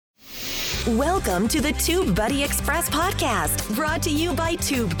Welcome to the TubeBuddy Express podcast, brought to you by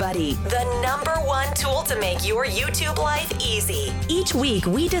TubeBuddy, the #1 tool to make your YouTube life easy. Each week,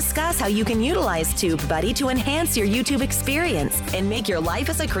 we discuss how you can utilize TubeBuddy to enhance your YouTube experience and make your life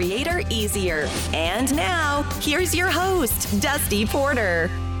as a creator easier. And now, here's your host, Dusty Porter.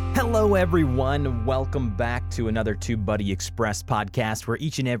 Hello, everyone. Welcome back to another TubeBuddy Express podcast, where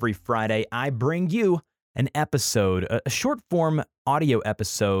each and every Friday I bring you an episode, a short-form audio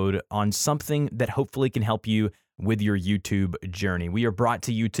episode on something that hopefully can help you with your YouTube journey. We are brought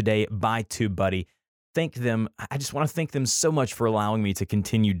to you today by TubeBuddy. Thank them. I just want to thank them so much for allowing me to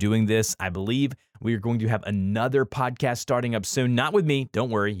continue doing this. I believe we are going to have another podcast starting up soon. Not with me. Don't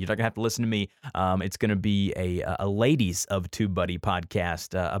worry. You're not going to have to listen to me. It's going to be a Ladies of TubeBuddy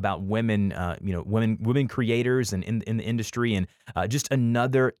podcast about women, women creators and in the industry, and just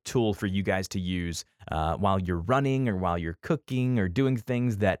another tool for you guys to use while you're running or while you're cooking or doing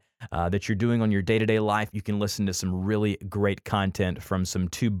things that you're doing on your day-to-day life. You can listen to some really great content from some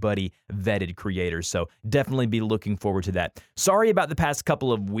TubeBuddy vetted creators. So definitely be looking forward to that. Sorry about the past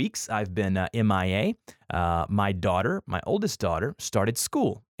couple of weeks. I've been MIA. My oldest daughter, started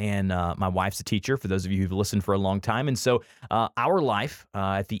school, and my wife's a teacher, for those of you who've listened for a long time. And so our life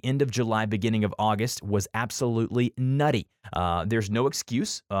at the end of July, beginning of August, was absolutely nutty. There's no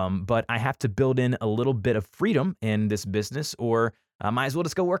excuse, but I have to build in a little bit of freedom in this business, or I might as well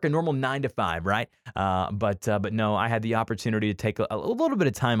just go work a normal 9 to 5, right? But no, I had the opportunity to take a little bit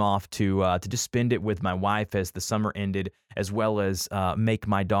of time off to just spend it with my wife as the summer ended, as well as make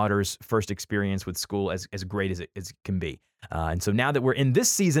my daughter's first experience with school as great as it can be. And so now that we're in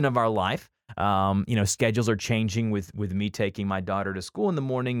this season of our life, schedules are changing with me taking my daughter to school in the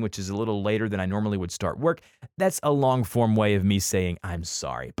morning, which is a little later than I normally would start work. That's a long form way of me saying I'm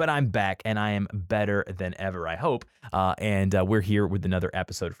sorry, but I'm back and I am better than ever, I hope. And we're here with another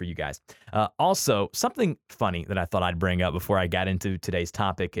episode for you guys. Also, something funny that I thought I'd bring up before I got into today's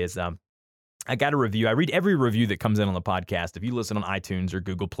topic is I got a review. I read every review that comes in on the podcast. If you listen on iTunes or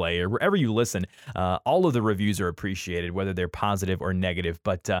Google Play or wherever you listen, all of the reviews are appreciated, whether they're positive or negative.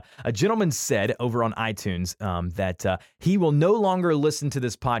 But a gentleman said over on iTunes that he will no longer listen to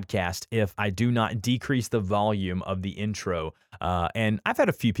this podcast if I do not decrease the volume of the intro. And I've had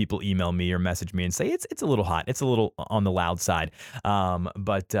a few people email me or message me and say it's a little hot. It's a little on the loud side.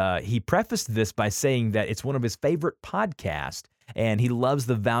 But he prefaced this by saying that it's one of his favorite podcasts, and he loves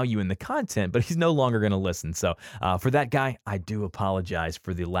the value in the content, but he's no longer going to listen. So for that guy, I do apologize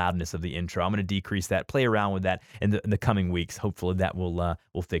for the loudness of the intro. I'm going to decrease that, play around with that in the coming weeks. Hopefully that will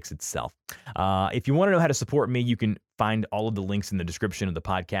fix itself. If you want to know how to support me, you can find all of the links in the description of the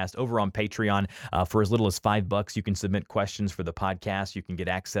podcast over on Patreon. For as little as $5, you can submit questions for the podcast. You can get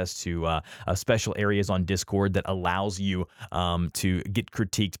access to special areas on Discord that allows you to get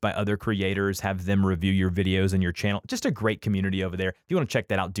critiqued by other creators, have them review your videos and your channel. Just a great community over there. If you want to check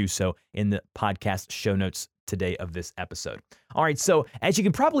that out, do so in the podcast show notes today of this episode. All right, so as you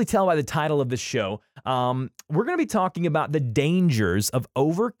can probably tell by the title of the show, we're going to be talking about the dangers of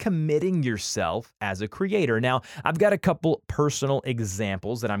overcommitting yourself as a creator. Now, I've got a couple personal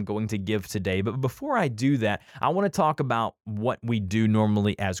examples that I'm going to give today, but before I do that, I want to talk about what we do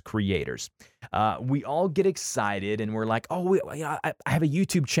normally as creators. We all get excited and we're like, I have a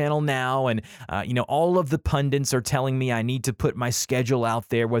YouTube channel now, and all of the pundits are telling me I need to put my schedule out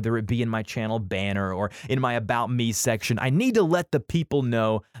there, whether it be in my channel banner or in my About Me section. I need to let the people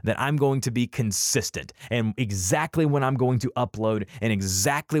know that I'm going to be consistent and exactly when I'm going to upload and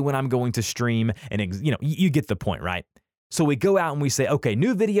exactly when I'm going to stream, and you get the point, right? So we go out and we say, okay,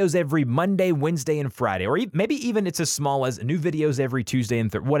 new videos every Monday, Wednesday, and Friday, or maybe even it's as small as new videos every Tuesday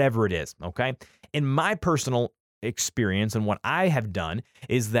and whatever it is, okay? In my personal experience and what I have done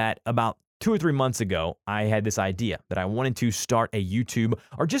is that about 2 or 3 months ago, I had this idea that I wanted to start a YouTube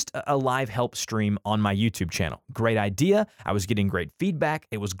or just a live help stream on my YouTube channel. Great idea. I was getting great feedback.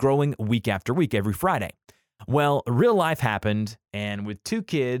 It was growing week after week, every Friday. Well, real life happened, and with 2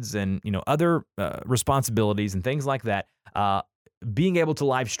 kids and other responsibilities and things like that, being able to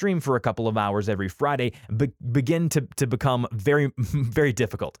live stream for a couple of hours every Friday began to become very, very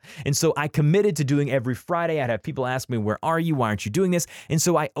difficult. And so I committed to doing every Friday. I'd have people ask me, where are you? Why aren't you doing this? And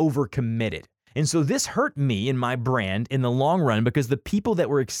so I overcommitted. And so this hurt me and my brand in the long run, because the people that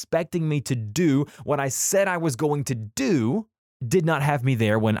were expecting me to do what I said I was going to do did not have me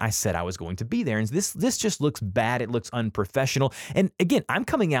there when I said I was going to be there. And this just looks bad. It looks unprofessional. And again, I'm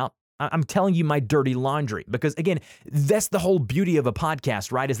coming out, I'm telling you my dirty laundry, because again, that's the whole beauty of a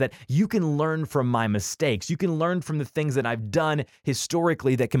podcast, right? Is that you can learn from my mistakes. You can learn from the things that I've done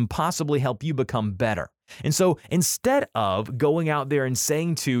historically that can possibly help you become better. And so instead of going out there and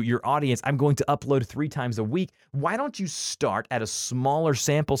saying to your audience, I'm going to upload 3 times a week, why don't you start at a smaller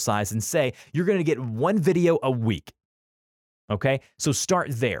sample size and say you're going to get 1 video a week? Okay, so start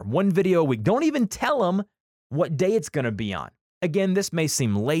there. 1 video a week. Don't even tell them what day it's going to be on. Again, this may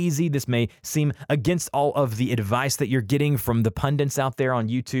seem lazy. This may seem against all of the advice that you're getting from the pundits out there on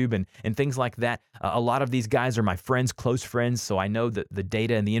YouTube and things like that. A lot of these guys are my friends, close friends, so I know that the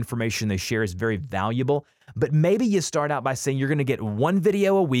data and the information they share is very valuable. But maybe you start out by saying you're going to get 1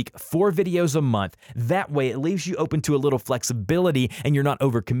 video a week, 4 videos a month. That way, it leaves you open to a little flexibility and you're not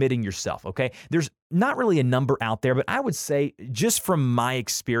overcommitting yourself, okay? There's not really a number out there, but I would say just from my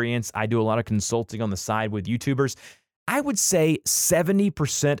experience, I do a lot of consulting on the side with YouTubers. I would say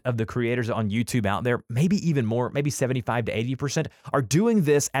 70% of the creators on YouTube out there, maybe even more, maybe 75 to 80%, are doing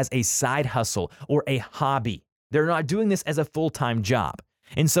this as a side hustle or a hobby. They're not doing this as a full-time job.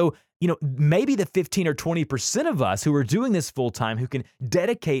 And so, maybe the 15 or 20% of us who are doing this full-time, who can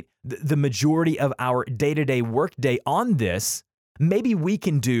dedicate the majority of our day-to-day workday on this, maybe we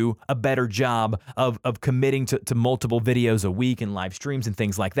can do a better job of committing to multiple videos a week and live streams and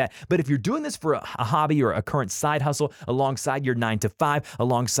things like that. But if you're doing this for a hobby or a current side hustle alongside your 9 to 5,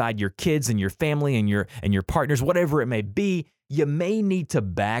 alongside your kids and your family and your partners, whatever it may be, you may need to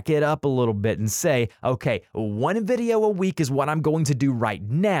back it up a little bit and say, okay, 1 video a week is what I'm going to do right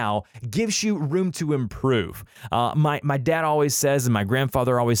now, gives you room to improve. My dad always says, and my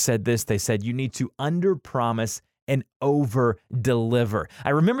grandfather always said this, they said you need to under-promise and over-deliver. I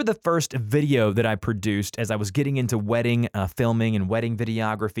remember the first video that I produced as I was getting into wedding filming and wedding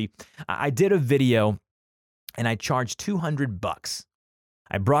videography. I did a video and I charged $200.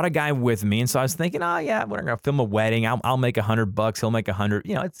 I brought a guy with me, and so I was thinking, we're going to film a wedding. I'll make $100. He'll make $100.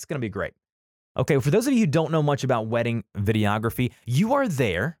 It's going to be great. Okay, for those of you who don't know much about wedding videography, you are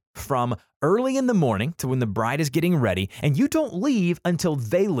there from early in the morning to when the bride is getting ready, and you don't leave until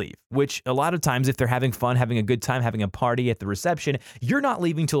they leave, which a lot of times if they're having fun, having a good time, having a party at the reception, you're not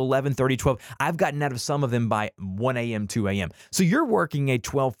leaving till 11:30, 12. I've gotten out of some of them by 1 a.m., 2 a.m. So you're working a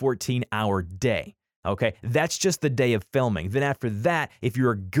 12, 14-hour day. Okay, that's just the day of filming. Then after that, if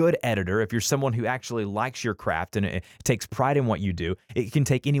you're a good editor, if you're someone who actually likes your craft and it takes pride in what you do, it can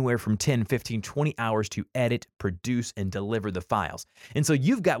take anywhere from 10, 15, 20 hours to edit, produce, and deliver the files. And so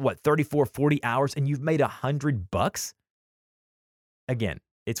you've got, 34, 40 hours, and you've made $100? Again,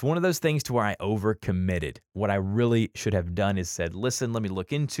 it's one of those things to where I overcommitted. What I really should have done is said, listen, let me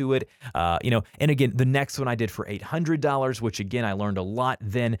look into it. And again, the next one I did for $800, which again, I learned a lot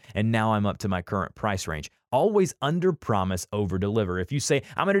then, and now I'm up to my current price range. Always under promise, over deliver. If you say,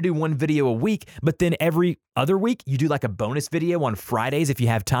 I'm going to do 1 video a week, but then every other week you do like a bonus video on Fridays if you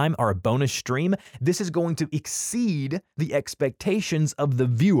have time, or a bonus stream, this is going to exceed the expectations of the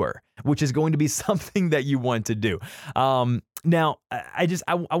viewer, which is going to be something that you want to do. Now, I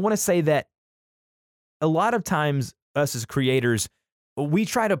want to say that a lot of times us as creators, we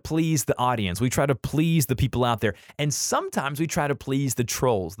try to please the audience. We try to please the people out there. And sometimes we try to please the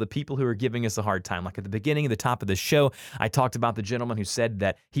trolls, the people who are giving us a hard time. Like at the beginning, at the top of the show, I talked about the gentleman who said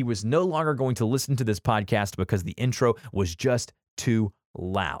that he was no longer going to listen to this podcast because the intro was just too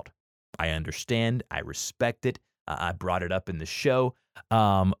loud. I understand. I respect it. I brought it up in the show.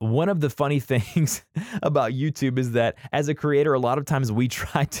 One of the funny things about YouTube is that as a creator, a lot of times we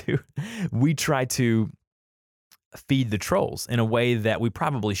try to feed the trolls in a way that we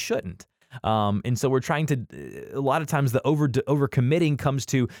probably shouldn't. And so we're trying to, a lot of times the overcommitting comes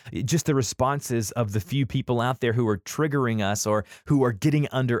to just the responses of the few people out there who are triggering us or who are getting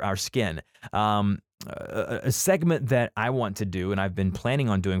under our skin. A segment that I want to do, and I've been planning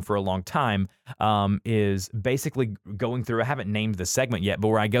on doing for a long time, is basically going through, I haven't named the segment yet, but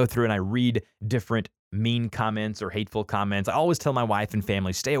where I go through and I read different mean comments or hateful comments. I always tell my wife and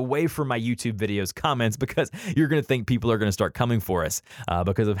family, stay away from my YouTube videos comments because you're going to think people are going to start coming for us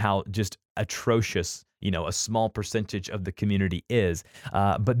because of how just atrocious, a small percentage of the community is.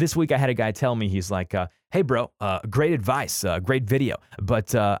 But this week I had a guy tell me, he's like, hey bro, great advice, great video,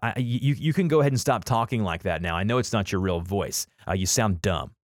 but you can go ahead and stop talking like that now. I know it's not your real voice. You sound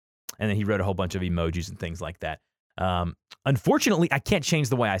dumb. And then he wrote a whole bunch of emojis and things like that. Unfortunately, I can't change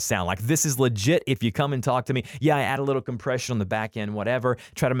the way I sound. Like, this is legit. If you come and talk to me, I add a little compression on the back end, whatever,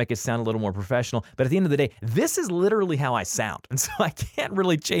 try to make it sound a little more professional. But at the end of the day, this is literally how I sound. And so I can't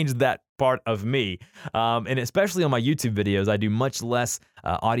really change that part of me. And especially on my YouTube videos, I do much less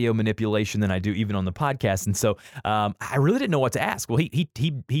audio manipulation than I do even on the podcast. And so I really didn't know what to ask. Well, he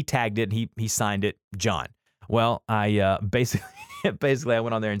tagged it, and he signed it, John. Well, I basically I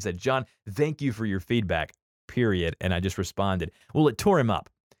went on there and said, John, thank you for your feedback. Period. And I just responded. Well, it tore him up.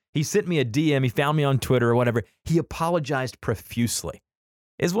 He sent me a DM. He found me on Twitter or whatever. He apologized profusely.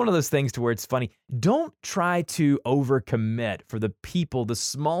 It's one of those things to where it's funny. Don't try to overcommit for the people, the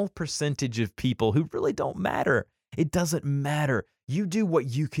small percentage of people who really don't matter. It doesn't matter. You do what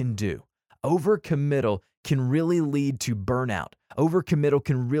you can do. Overcommittal can really lead to burnout. Overcommittal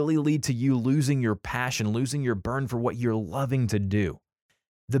can really lead to you losing your passion, losing your burn for what you're loving to do.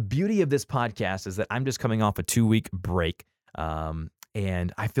 The beauty of this podcast is that I'm just coming off a 2-week break,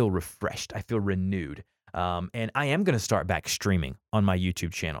 and I feel refreshed. I feel renewed. And I am going to start back streaming on my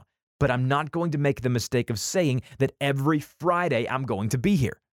YouTube channel, but I'm not going to make the mistake of saying that every Friday I'm going to be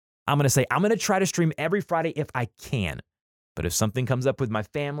here. I'm going to say I'm going to try to stream every Friday if I can. But if something comes up with my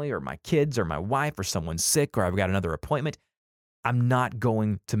family or my kids or my wife or someone's sick or I've got another appointment, I'm not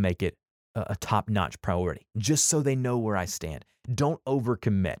going to make it a top-notch priority, just so they know where I stand. Don't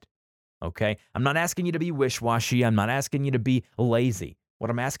overcommit, okay? I'm not asking you to be wish-washy. I'm not asking you to be lazy. What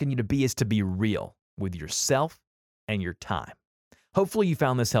I'm asking you to be is to be real with yourself and your time. Hopefully you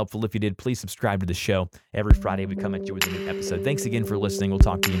found this helpful. If you did, please subscribe to the show. Every Friday we come at you with a new episode. Thanks again for listening. We'll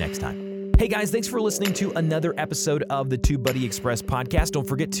talk to you next time. Hey guys, thanks for listening to another episode of the TubeBuddy Express podcast. Don't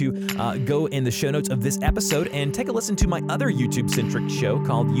forget to go in the show notes of this episode and take a listen to my other YouTube-centric show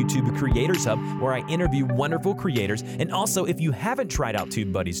called YouTube Creators Hub, where I interview wonderful creators. And also, if you haven't tried out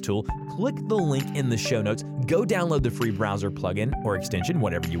TubeBuddy's tool, click the link in the show notes. Go download the free browser plugin or extension,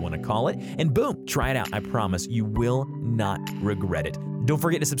 whatever you want to call it, and boom, try it out. I promise you will not regret it. Don't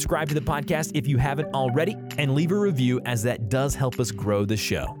forget to subscribe to the podcast if you haven't already, and leave a review, as that does help us grow the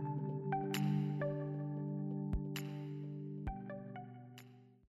show.